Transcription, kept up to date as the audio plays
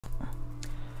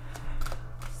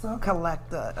So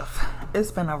collective, it's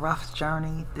been a rough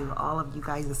journey through all of you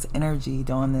guys' energy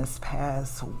during this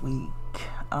past week.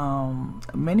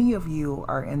 Many of you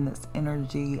are in this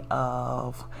energy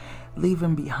of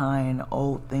leaving behind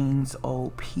old things,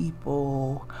 old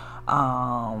people,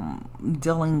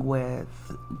 dealing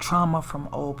with trauma from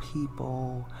old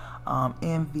people,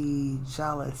 envy,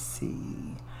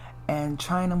 jealousy, and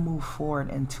trying to move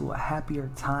forward into a happier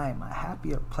time, a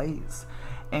happier place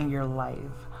in your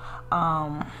life.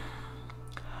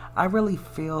 I really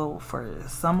feel for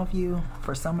some of you,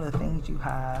 for some of the things you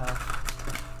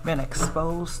have been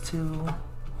exposed to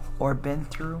or been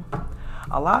through.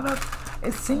 A lot of,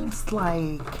 it seems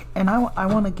like, and I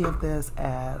want to give this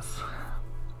as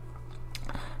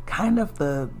kind of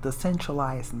the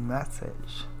centralized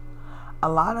message. A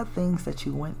lot of things that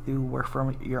you went through were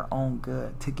for your own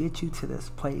good, to get you to this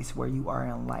place where you are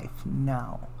in life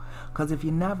now. Because if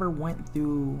you never went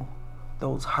through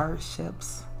those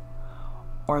hardships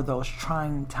or those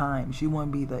trying times, you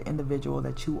wouldn't be the individual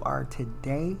that you are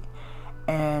today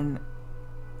and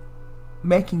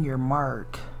making your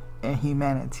mark in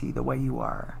humanity the way you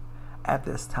are at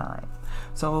this time.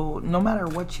 So no matter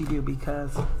what you do,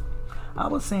 because I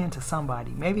was saying to somebody,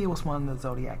 maybe it was one of the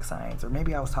zodiac signs, or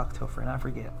maybe I was talking to a friend, I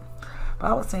forget, but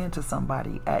I was saying to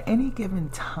somebody, at any given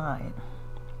time,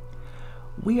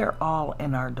 we are all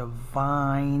in our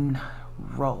divine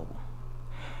role.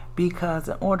 Because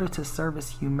in order to service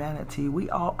humanity, we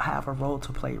all have a role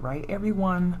to play, right?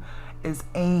 Everyone is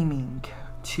aiming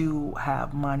to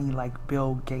have money like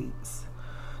Bill Gates,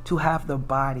 to have the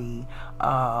body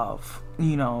of,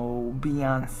 you know,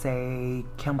 Beyonce,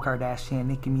 Kim Kardashian,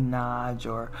 Nicki Minaj,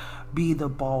 or be the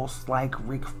boss like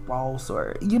Rick Ross,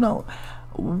 or, you know,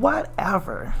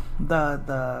 whatever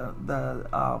the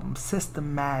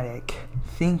systematic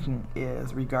thinking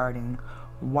is regarding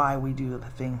why we do the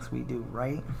things we do,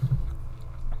 right?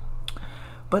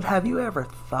 But have you ever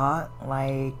thought,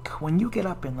 like, when you get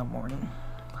up in the morning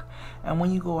and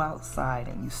when you go outside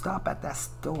and you stop at that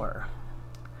store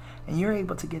and you're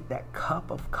able to get that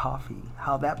cup of coffee,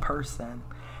 how that person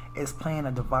is playing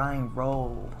a divine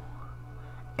role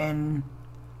in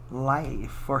life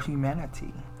for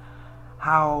humanity?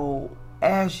 How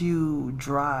as you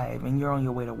drive and you're on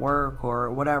your way to work or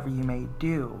whatever you may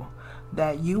do,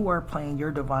 that you are playing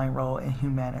your divine role in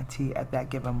humanity at that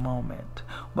given moment.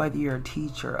 Whether you're a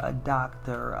teacher, a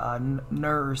doctor, a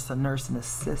nurse, a nursing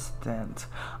assistant,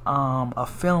 a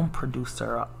film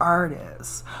producer, an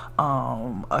artist,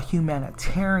 a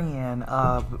humanitarian,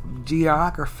 a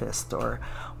geographist, or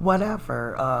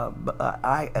whatever,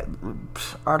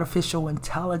 artificial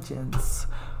intelligence.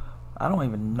 I don't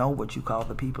even know what you call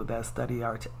the people that study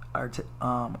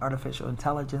artificial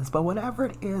intelligence, but whatever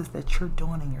it is that you're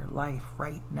doing in your life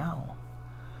right now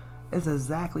is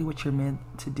exactly what you're meant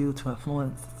to do to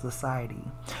influence society.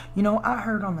 You know, I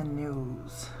heard on the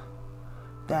news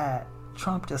that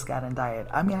Trump just got indicted.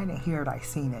 I mean, I didn't hear it, I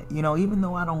seen it. You know, even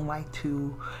though I don't like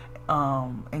to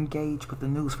engage with the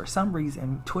news, for some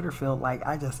reason Twitter feel like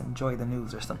I just enjoy the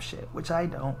news or some shit, which I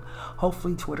don't.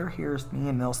 Hopefully Twitter hears me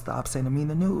and they'll stop sending me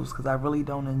the news, because I really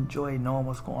don't enjoy knowing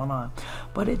what's going on.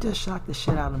 But it just shocked the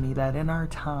shit out of me that in our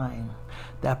time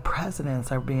that presidents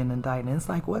are being indicted. And it's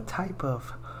like, what type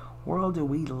of world do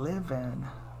we live in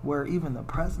where even the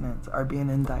presidents are being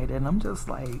indicted? And I'm just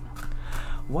like,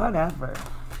 whatever.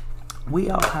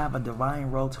 We all have a divine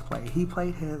role to play. He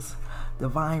played his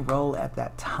divine role at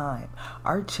that time.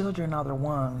 Our children are the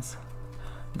ones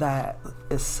that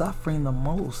is suffering the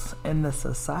most in the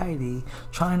society,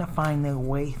 trying to find their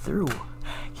way through.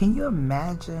 Can you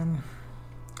imagine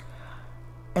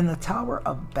in the Tower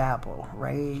of Babel,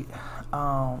 right?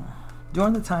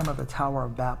 During the time of the Tower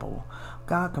of Babel,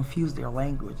 God confused their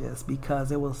languages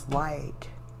because it was like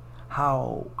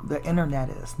how the internet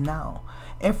is now.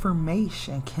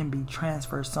 Information can be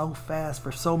transferred so fast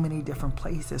for so many different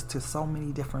places to so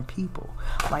many different people.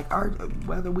 Like,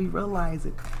 whether we realize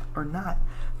it or not,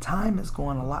 time is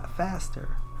going a lot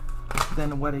faster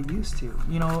than what it used to.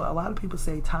 You know, a lot of people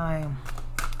say time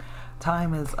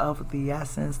is of the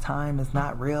essence, time is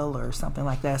not real, or something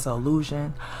like that. It's an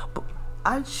illusion. But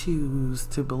I choose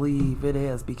to believe it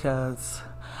is, because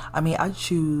I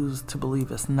choose to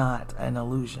believe it's not an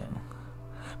illusion,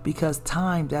 because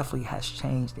time definitely has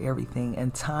changed everything,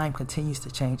 and time continues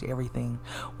to change everything.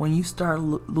 When you start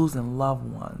losing loved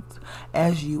ones,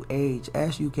 as you age,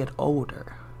 as you get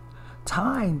older,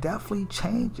 time definitely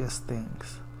changes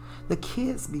things. The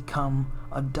kids become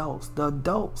adults, the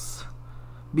adults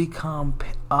become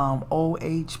old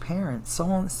age parents, so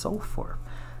on and so forth.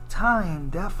 Time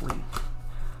definitely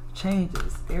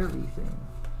changes everything.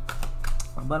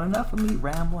 But enough of me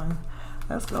rambling.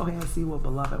 Let's go ahead and see what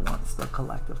Beloved wants the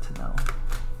collective to know.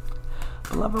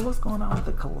 Beloved, what's going on with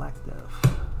the collective?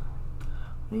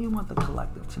 What do you want the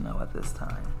collective to know at this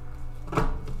time?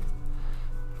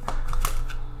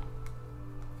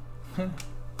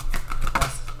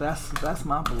 That's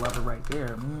my beloved right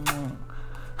there.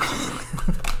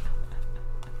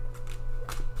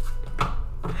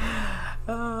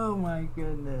 Oh my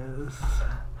goodness.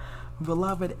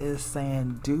 Beloved is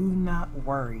saying, do not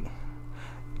worry.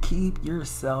 Keep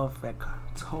yourself at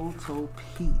total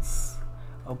peace.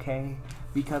 Okay?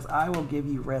 Because I will give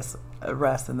you rest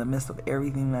in the midst of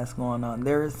everything that's going on.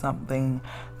 There is something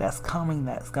that's coming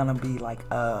that's gonna be like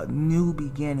a new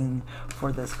beginning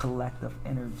for this collective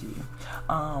energy.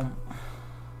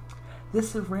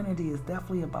 This serenity is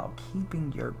definitely about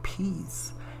keeping your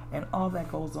peace and all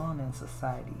that goes on in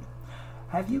society.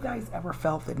 Have you guys ever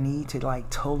felt the need to like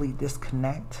totally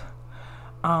disconnect?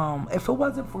 If it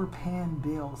wasn't for paying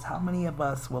bills, how many of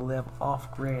us will live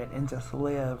off grid and just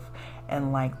live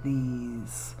in like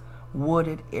these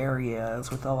wooded areas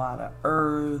with a lot of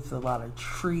earth, a lot of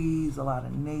trees, a lot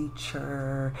of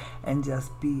nature, and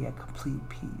just be at complete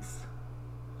peace?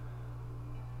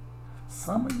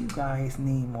 Some of you guys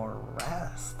need more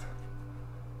rest.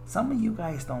 Some of you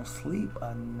guys don't sleep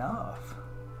enough.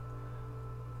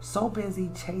 So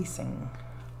busy chasing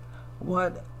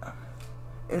what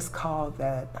is called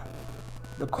the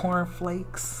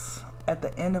cornflakes at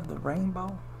the end of the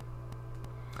rainbow.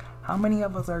 How many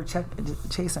of us are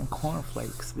chasing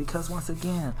cornflakes? Because once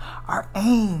again, our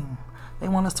aim, they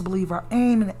want us to believe our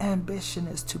aim and ambition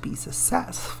is to be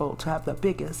successful, to have the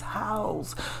biggest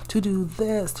house, to do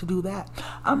this, to do that.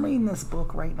 I'm reading this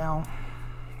book right now.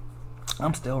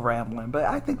 I'm still rambling, but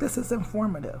I think this is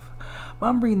informative. But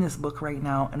I'm reading this book right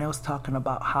now, and it was talking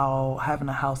about how having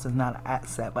a house is not an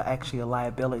asset, but actually a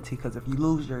liability. Because if you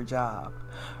lose your job,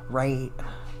 right,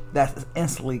 that's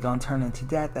instantly going to turn into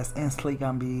debt. That's instantly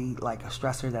going to be like a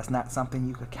stressor. That's not something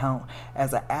you could count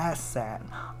as an asset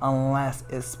unless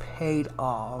it's paid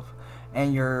off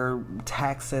and your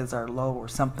taxes are low or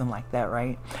something like that,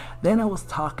 right? Then I was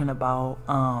talking about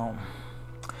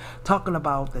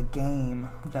the game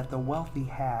that the wealthy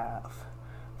have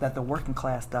that the working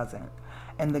class doesn't.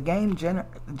 And the game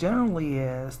generally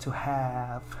is to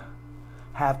have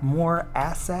more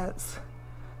assets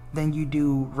than you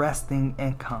do resting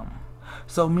income.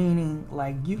 So meaning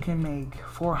like you can make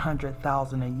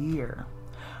 $400,000 a year,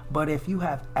 but if you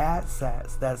have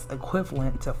assets that's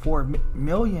equivalent to $4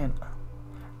 million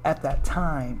at that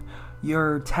time,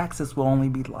 your taxes will only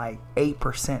be like 8%,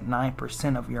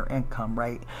 9% of your income,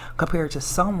 right? Compared to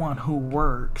someone who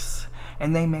works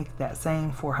and they make that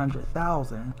same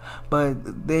 $400,000,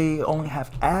 but they only have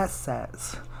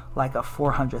assets like a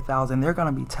 $400,000, they're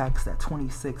going to be taxed at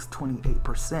 26,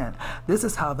 28%. This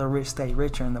is how the rich stay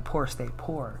richer and the poor stay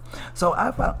poor. So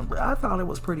I thought it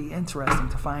was pretty interesting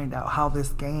to find out how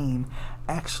this game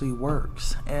actually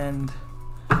works. And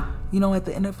you know, at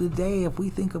the end of the day, if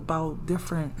we think about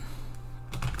different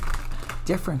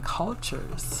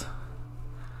cultures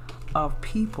of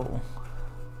people,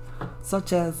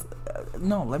 such as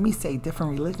let me say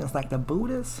different religions, like the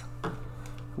Buddhists,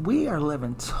 we are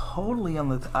living totally on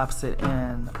the opposite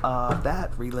end of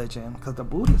that religion, because the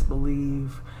Buddhists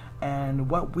believe, and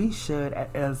what we should,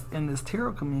 as in this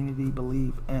tarot community,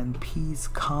 believe in peace,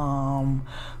 calm,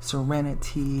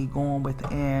 serenity, going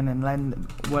within and letting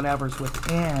whatever's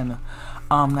within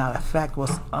not affect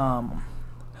what's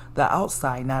the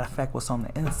outside, not affect what's on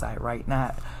the inside, right?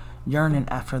 Not yearning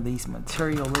after these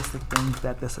materialistic things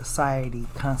that the society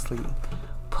constantly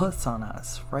puts on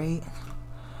us, right?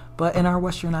 But in our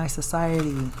westernized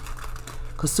society,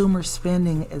 consumer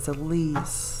spending is at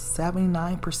least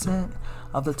 79%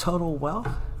 of the total wealth.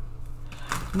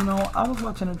 You know, I was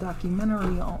watching a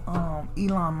documentary on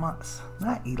Elon Musk,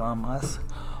 not Elon Musk,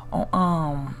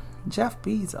 on Jeff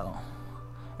Bezo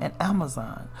and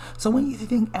Amazon. So when you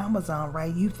think Amazon,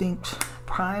 right, you think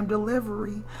prime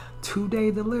delivery, 2-day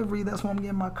delivery. That's where I'm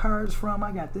getting my cards from.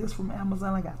 I got this from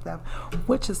Amazon. I got that,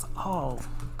 which is all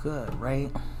good, right?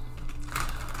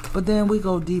 But then we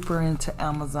go deeper into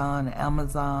Amazon.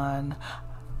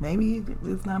 Maybe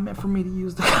it's not meant for me to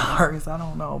use the cards. I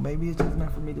don't know. Maybe it's just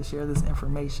meant for me to share this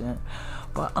information.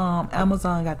 But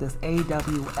Amazon got this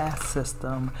AWS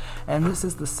system. And this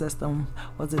is the system.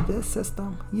 Was it this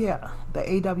system? Yeah. The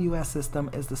AWS system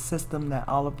is the system that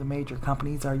all of the major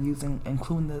companies are using,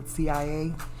 including the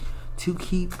CIA, to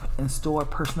keep and store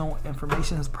personal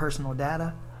information, personal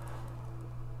data.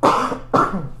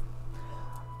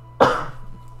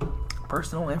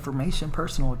 Personal information,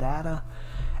 personal data,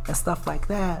 and stuff like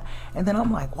that. And then I'm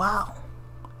like, wow,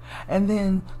 And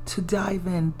then to dive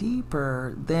in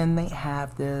deeper, then they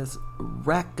have this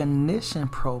recognition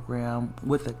program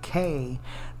with a K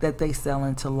that they sell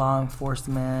into law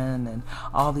enforcement and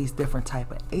all these different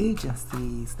type of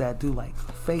agencies that do like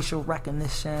facial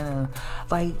recognition. And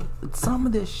like some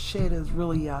of this shit is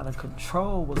really out of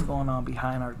control, what's going on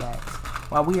behind our backs,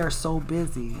 while we are so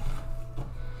busy,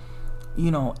 you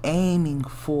know, aiming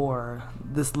for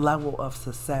this level of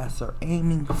success or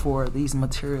aiming for these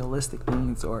materialistic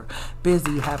things, or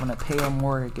busy having to pay a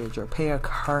mortgage or pay a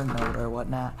car note or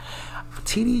whatnot.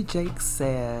 TD Jakes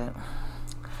said,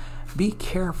 be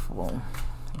careful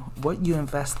what you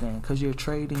invest in, because you're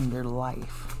trading your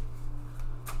life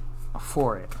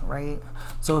for it, right?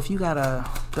 So if you got a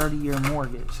 30-year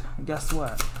mortgage, guess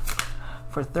what?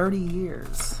 For 30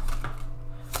 years,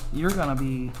 you're going to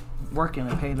be working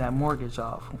to pay that mortgage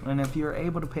off. And if you're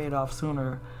able to pay it off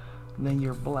sooner, then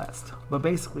you're blessed. But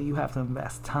basically, you have to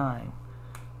invest time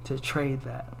to trade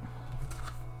that.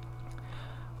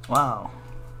 Wow,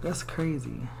 that's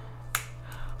crazy.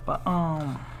 But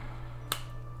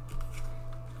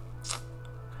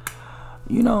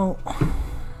you know,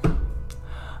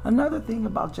 another thing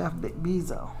about Jeff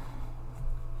Bezo,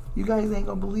 you guys ain't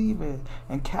gonna believe it.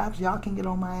 And Caps, y'all can get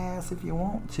on my ass if you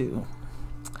want to.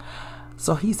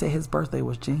 So he said his birthday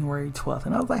was January 12th.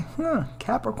 And I was like,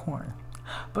 Capricorn.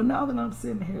 But now that I'm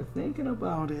sitting here thinking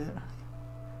about it,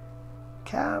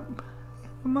 Cap,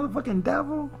 motherfucking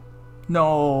devil?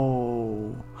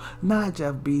 No, not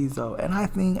Jeff Bezo. And I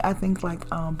think like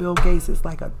Bill Gates is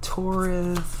like a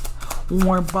Taurus.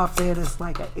 Warren Buffett is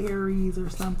like an Aries or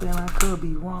something. I could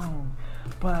be wrong.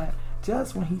 But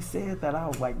just when he said that, I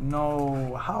was like,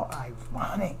 no, how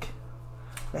ironic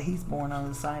that he's born on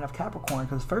the sign of Capricorn.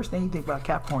 Because first thing you think about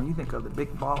Capricorn, you think of the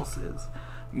big bosses.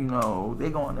 You know, they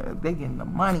getting the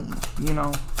money, you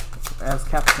know, as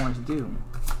Capricorns do.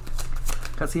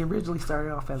 Because he originally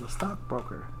started off as a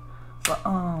stockbroker. But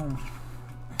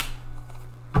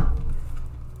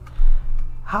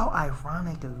how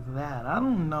ironic is that? I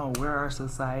don't know where our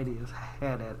society is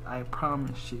headed, I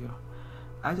promise you.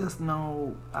 I just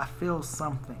know I feel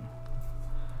something.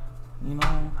 You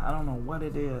know, I don't know what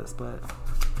it is, but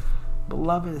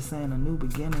Beloved is saying a new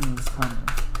beginning is coming.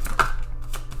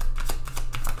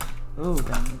 Oh,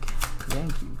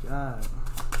 thank you, God.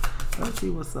 Let's see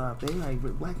what's up. They like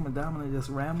Black Madonna just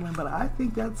rambling, but I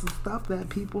think that's the stuff that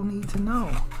people need to know.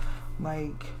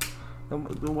 Like,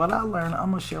 what I learned, I'm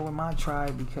gonna share with my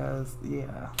tribe, because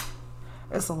yeah,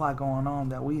 it's a lot going on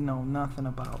that we know nothing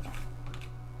about.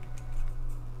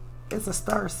 It's a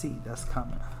starseed that's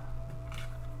coming.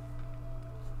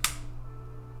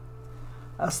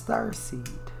 A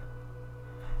starseed.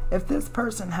 If this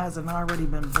person hasn't already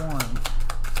been born,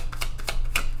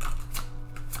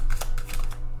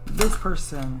 this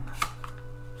person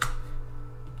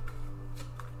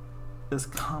is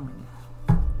coming.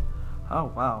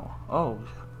 Oh wow.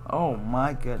 Oh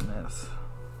my goodness.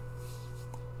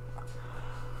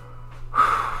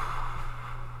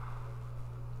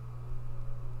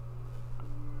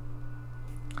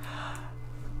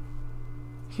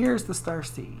 Here's the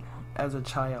starseed as a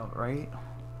child, right?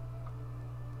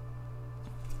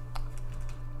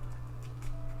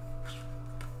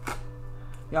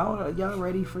 Y'all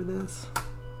ready for this?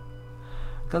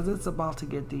 Because it's about to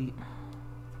get deep.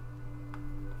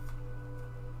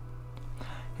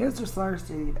 Here's the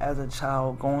starseed as a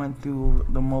child going through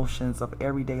the motions of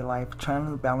everyday life, trying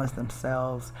to balance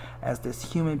themselves as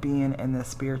this human being and this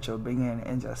spiritual being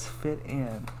and just fit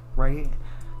in, right?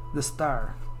 The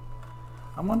star.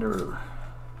 I wonder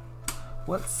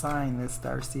what sign this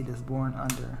starseed is born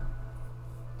under.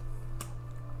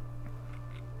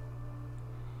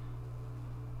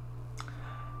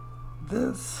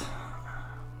 This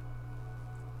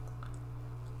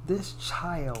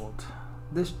child,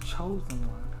 this chosen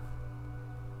one,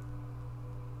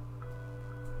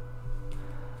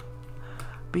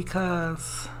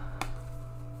 because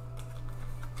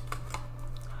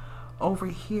over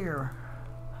here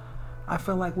I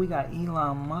feel like we got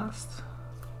Elon Musk.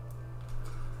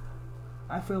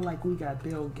 I feel like we got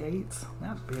Bill Gates.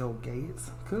 Not Bill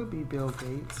Gates. Could be Bill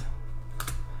Gates.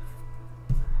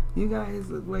 You guys,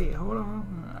 wait, hold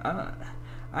on.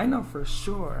 I know for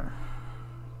sure.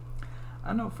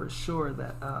 I know for sure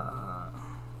that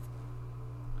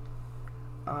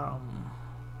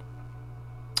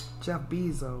Jeff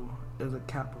Bezo is a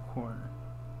Capricorn.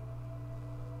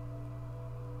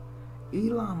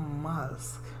 Elon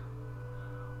Musk.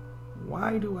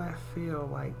 Why do I feel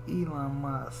like Elon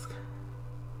Musk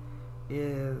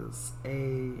is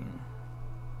a...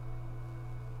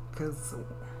 Because...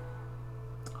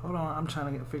 Hold on, I'm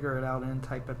trying to figure it out and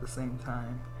type at the same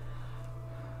time.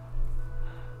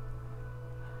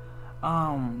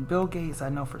 Bill Gates, I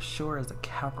know for sure, is a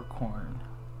Capricorn.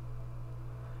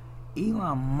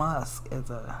 Elon Musk is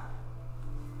a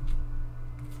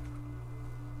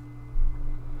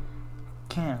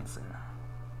Cancer.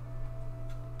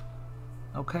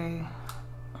 Okay?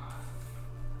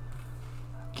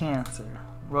 Cancer.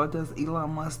 What does Elon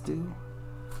Musk do?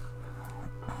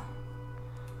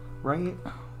 Right?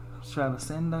 Trying to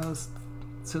send us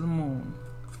to the moon.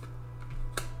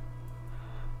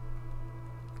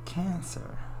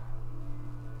 Cancer.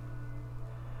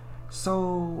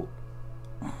 So,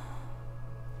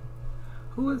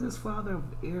 who is this father of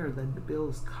air that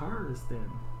builds cars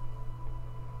then?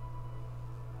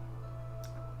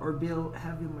 Or build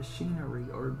heavy machinery,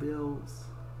 or builds...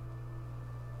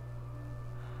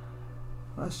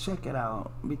 Let's check it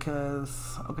out,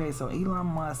 because, okay, so Elon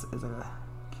Musk is a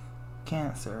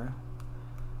Cancer.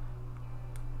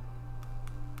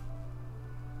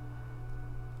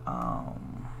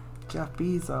 Jeff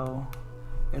Bezo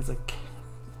is a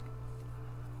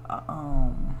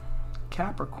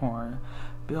Capricorn.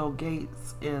 Bill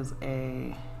Gates is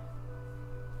a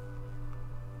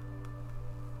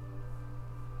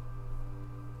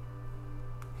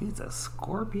he's a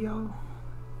Scorpio.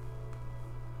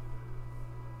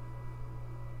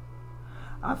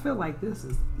 I feel like this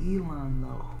is Elon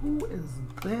though. Who is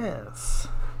this?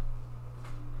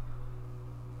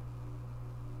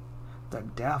 The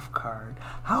death card.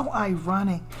 How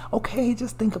ironic. Okay,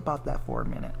 just think about that for a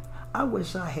minute. I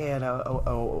wish I had a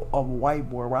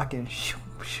whiteboard where I can shoot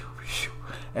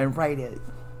and write it.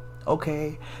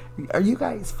 Okay? Are you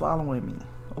guys following me?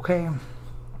 Okay?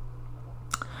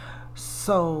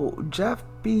 So, Jeff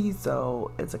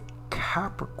Bezo is a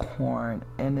Capricorn,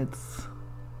 and it's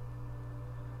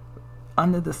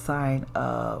under the sign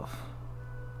of,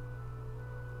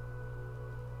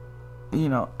 you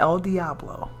know, El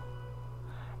Diablo.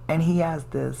 And he has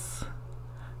this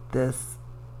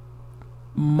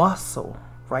muscle,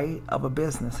 right, of a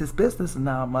business. His business is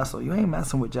now a muscle. You ain't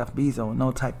messing with Jeff Bezos in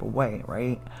no type of way,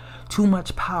 right? Too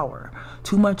much power,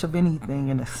 too much of anything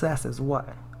in excess is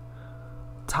what?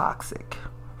 Toxic,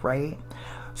 right?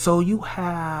 So you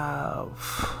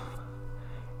have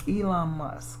Elon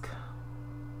Musk,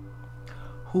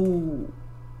 who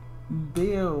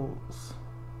builds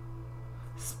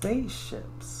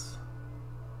spaceships,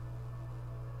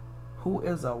 who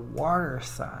is a water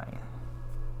sign.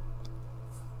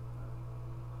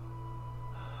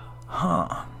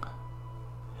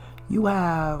 You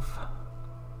have...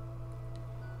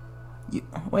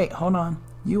 wait, hold on.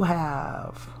 You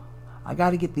have... I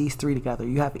got to get these three together.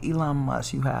 You have Elon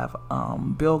Musk, you have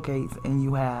Bill Gates, and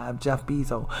you have Jeff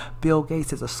Bezos. Bill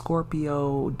Gates is a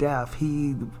Scorpio death.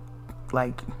 He,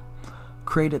 like,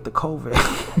 created the COVID.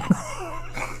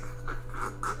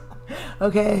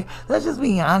 Okay, let's just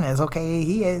be honest. Okay,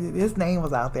 his name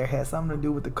was out there, had something to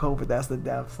do with the COVID. That's the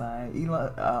death sign.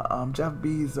 Jeff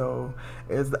Bezos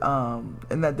is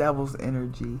in that devil's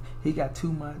energy. He got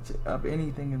too much of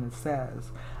anything in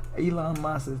excess. Elon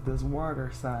Musk is this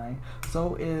water sign.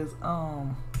 So is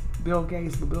Bill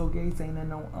Gates, but Bill Gates ain't in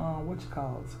no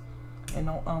in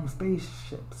no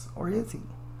spaceships, or is he?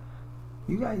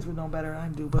 You guys would know better than I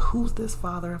do, but who's this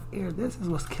father of air? This is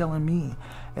what's killing me.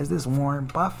 Is this Warren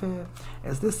Buffett?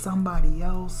 Is this somebody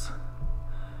else?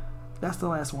 That's the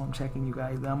last one I'm checking, you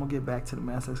guys. Then I'm gonna get back to the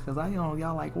message, because I know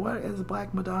y'all like, what is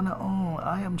Black Madonna on?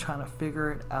 I am trying to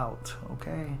figure it out,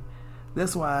 okay?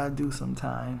 That's why I do some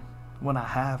time when I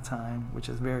have time, which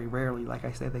is very rarely. Like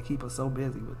I said, they keep us so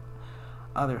busy with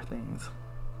other things.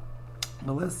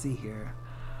 But let's see here.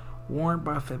 Warren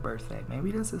Buffett birthday.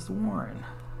 Maybe this is Warren.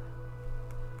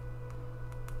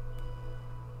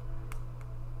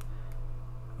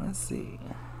 Let's see.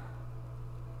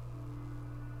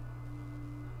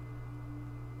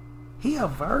 He a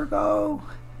Virgo?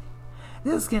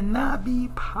 This cannot be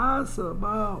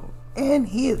possible. And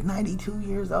he is 92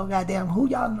 years old. Goddamn, who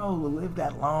y'all know will live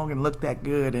that long and look that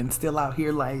good and still out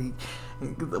here like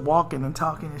walking and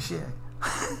talking and shit?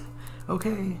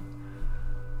 Okay.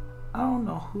 I don't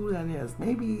know who that is.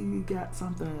 Maybe you got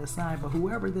something in the sign, but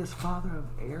whoever this father of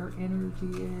air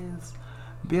energy is,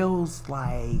 Bill's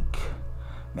like...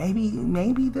 Maybe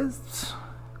this...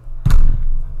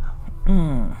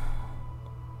 I'm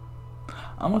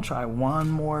gonna try one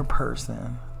more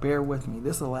person. Bear with me.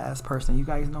 This is the last person. You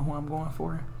guys know who I'm going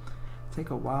for?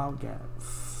 Take a wild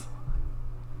guess.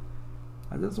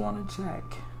 I just want to check.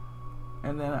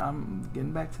 And then I'm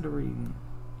getting back to the reading.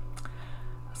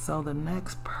 So the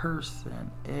next person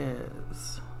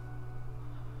is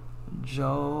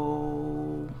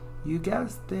Joe. You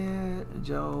guessed it.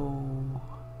 Joe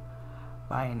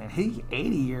fighting, and he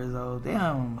 80 years old.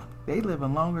 Damn, they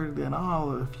living longer than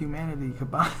all of humanity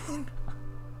combined.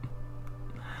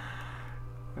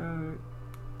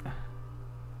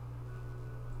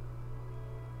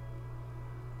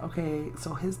 Okay,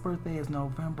 so his birthday is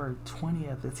November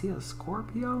 20th. Is he a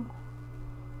Scorpio?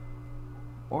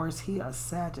 Or is he a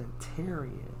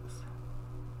Sagittarius?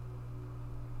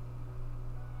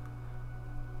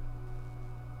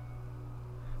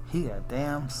 He a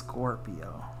damn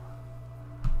Scorpio.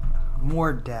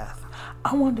 More death.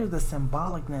 I wonder the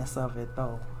symbolicness of it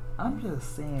though. I'm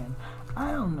just saying,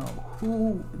 I don't know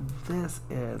who this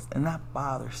is, and that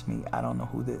bothers me. I don't know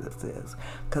who this is,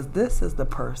 because this is the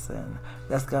person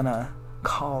that's gonna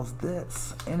cause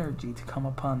this energy to come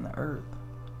upon the earth.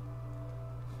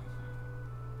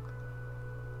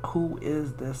 Who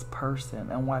is this person?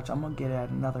 And watch, I'm gonna get at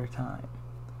another time.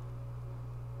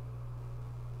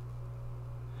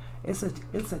 It's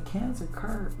a Cancer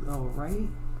card though, right?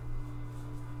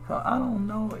 So I don't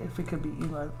know if it could be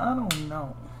Eli. I don't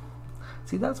know.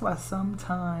 See, that's why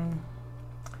sometimes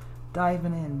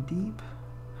diving in deep,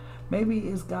 maybe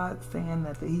it's God saying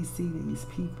that he sees these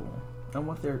people and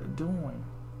what they're doing.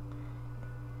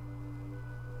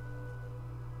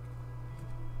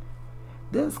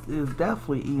 This is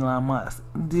definitely Elon Musk.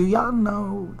 Do y'all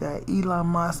know that Elon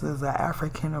Musk is an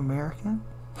African American?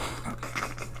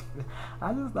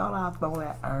 I just thought I'd throw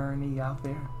that irony out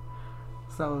there,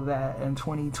 so that in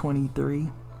 2023,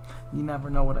 you never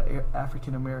know what an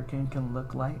African American can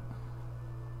look like.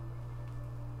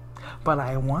 But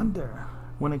I wonder,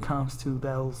 when it comes to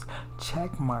those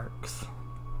check marks,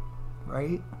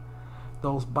 right?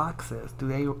 Those boxes,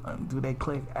 do they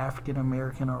click African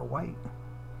American or white?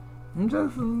 I'm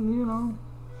just,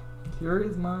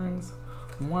 curious minds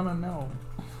want to know.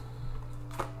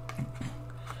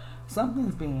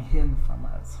 Something's being hidden from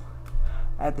us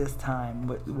at this time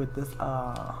with this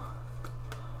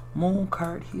moon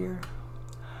card here.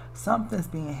 Something's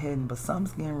being hidden, but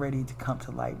something's getting ready to come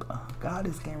to light. God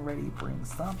is getting ready to bring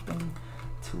something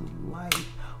to light.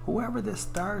 Whoever this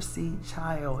Starseed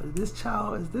child is,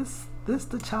 this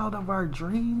the child of our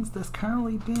dreams that's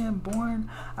currently being born?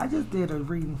 I just did a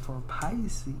reading for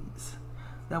Pisces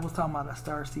that was talking about a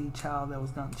Starseed child that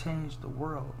was going to change the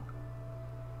world.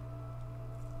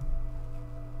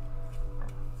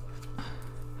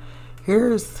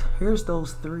 Here's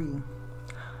those three.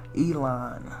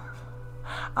 Elon.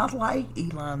 I like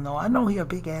Elon though. I know he a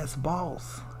big ass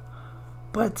boss,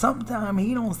 but sometimes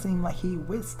he don't seem like he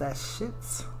with that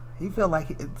shits. He feel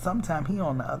like sometimes he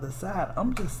on the other side.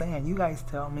 I'm just saying. You guys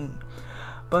tell me.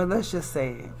 But let's just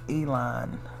say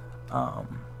Elon. I'd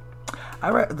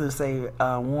rather say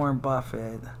Warren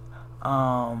Buffett.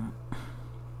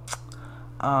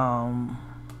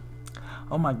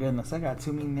 Oh my goodness, I got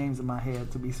too many names in my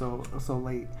head to be so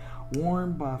late.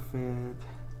 Warren Buffett.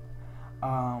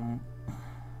 I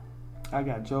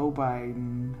got Joe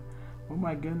Biden. Oh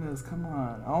my goodness, come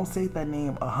on. I don't say that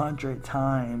name 100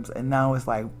 times and now it's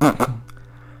like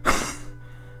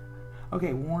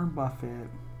okay, Warren Buffett,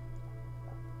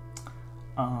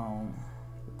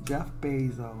 Jeff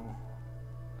Bezo,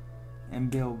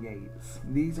 and Bill Gates.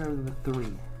 These are the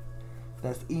three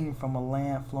that's eating from a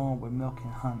land flowing with milk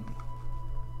and honey.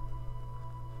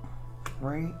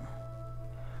 Right?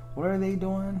 What are they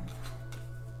doing?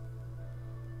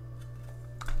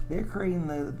 They're creating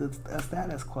the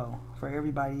status quo for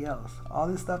everybody else. All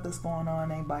this stuff that's going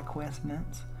on ain't by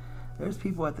coincidence. There's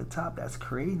people at the top that's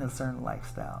creating a certain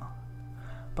lifestyle.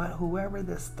 But whoever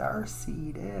this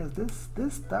Starseed is, this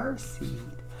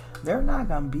Starseed, they're not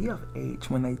going to be of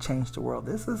age when they change the world.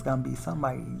 This is going to be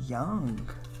somebody young.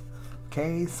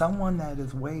 Okay, someone that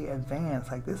is way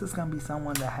advanced. Like, this is going to be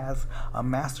someone that has a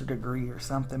master's degree or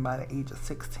something by the age of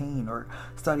 16, or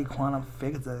study quantum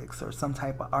physics or some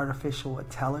type of artificial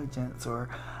intelligence, or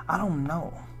I don't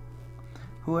know.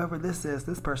 Whoever this is,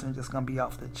 this person is just going to be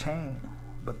off the chain.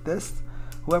 But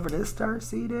whoever this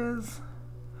Starseed is,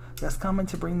 that's coming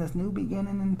to bring this new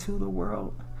beginning into the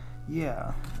world,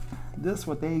 yeah, this is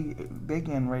what they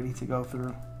getting ready to go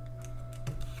through.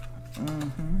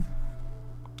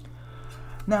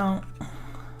 Now,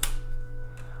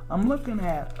 I'm looking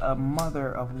at a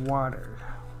mother of water.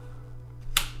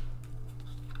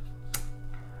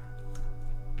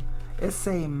 It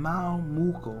say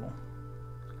Malmuko.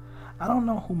 I don't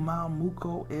know who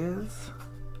Malmuko is,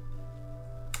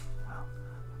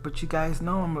 but you guys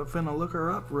know I'm finna look her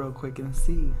up real quick and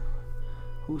see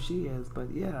who she is.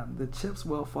 But yeah, the chips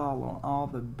will fall on all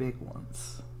the big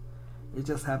ones. It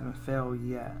just haven't fell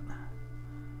yet.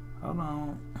 Hold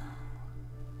on.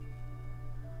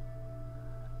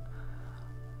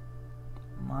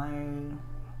 My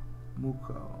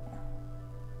Muko.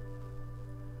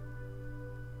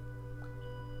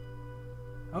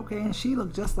 Okay, and she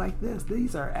looked just like this.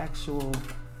 These are actual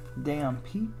damn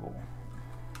people.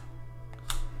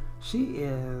 She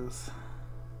is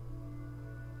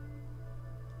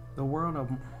the world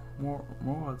of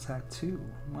moral tattoo.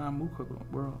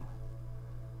 Mamuka world.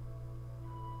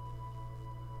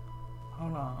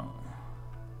 Hold on.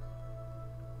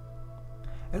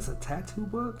 It's a tattoo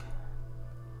book?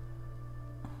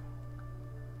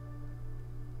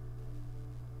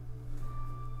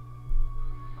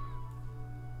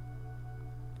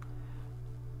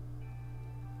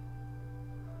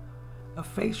 A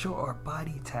facial or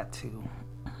body tattoo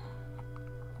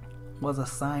was a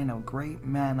sign of great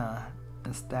mana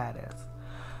and status.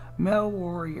 Male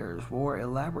warriors wore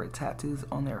elaborate tattoos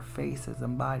on their faces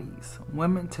and bodies.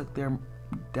 Women took their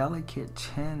delicate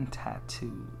chin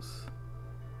tattoos.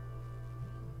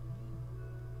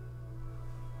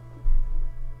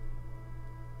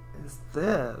 Is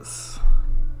this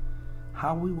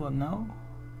how we will know?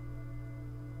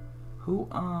 Who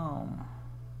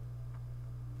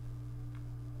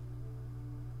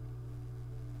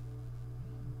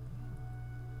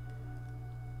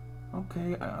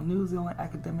Okay, a New Zealand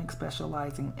academic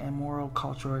specializing in moral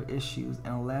cultural issues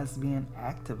and a lesbian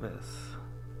activist.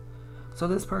 So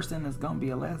this person is gonna be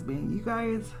a lesbian. You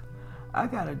guys, I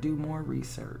gotta do more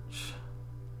research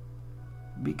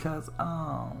because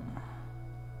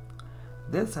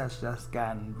this has just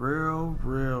gotten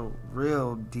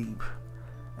real deep.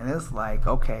 And it's like,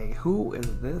 okay, who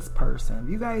is this person? If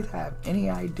you guys have any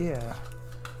idea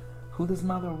who this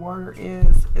mother warrior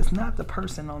is, it's not the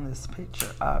person on this picture,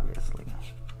 obviously.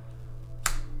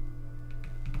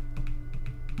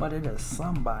 But it is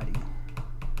somebody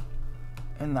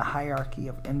in the hierarchy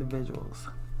of individuals.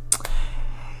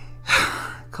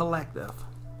 Collective.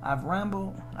 I've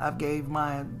rambled, I've gave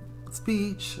my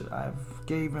speech, I've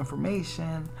gave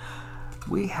information.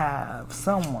 We have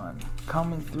someone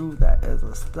coming through that is a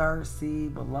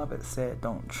starseed. Beloved said,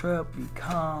 don't trip, be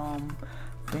calm.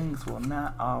 Things will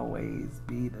not always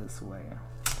be this way.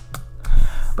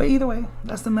 But either way,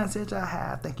 that's the message I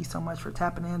have. Thank you so much for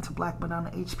tapping into Black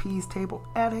Madonna HP's Table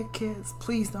Etiquettes.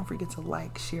 Please don't forget to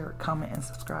like, share, comment, and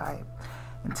subscribe.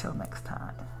 Until next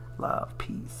time, love,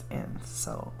 peace, and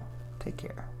soul. Take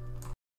care.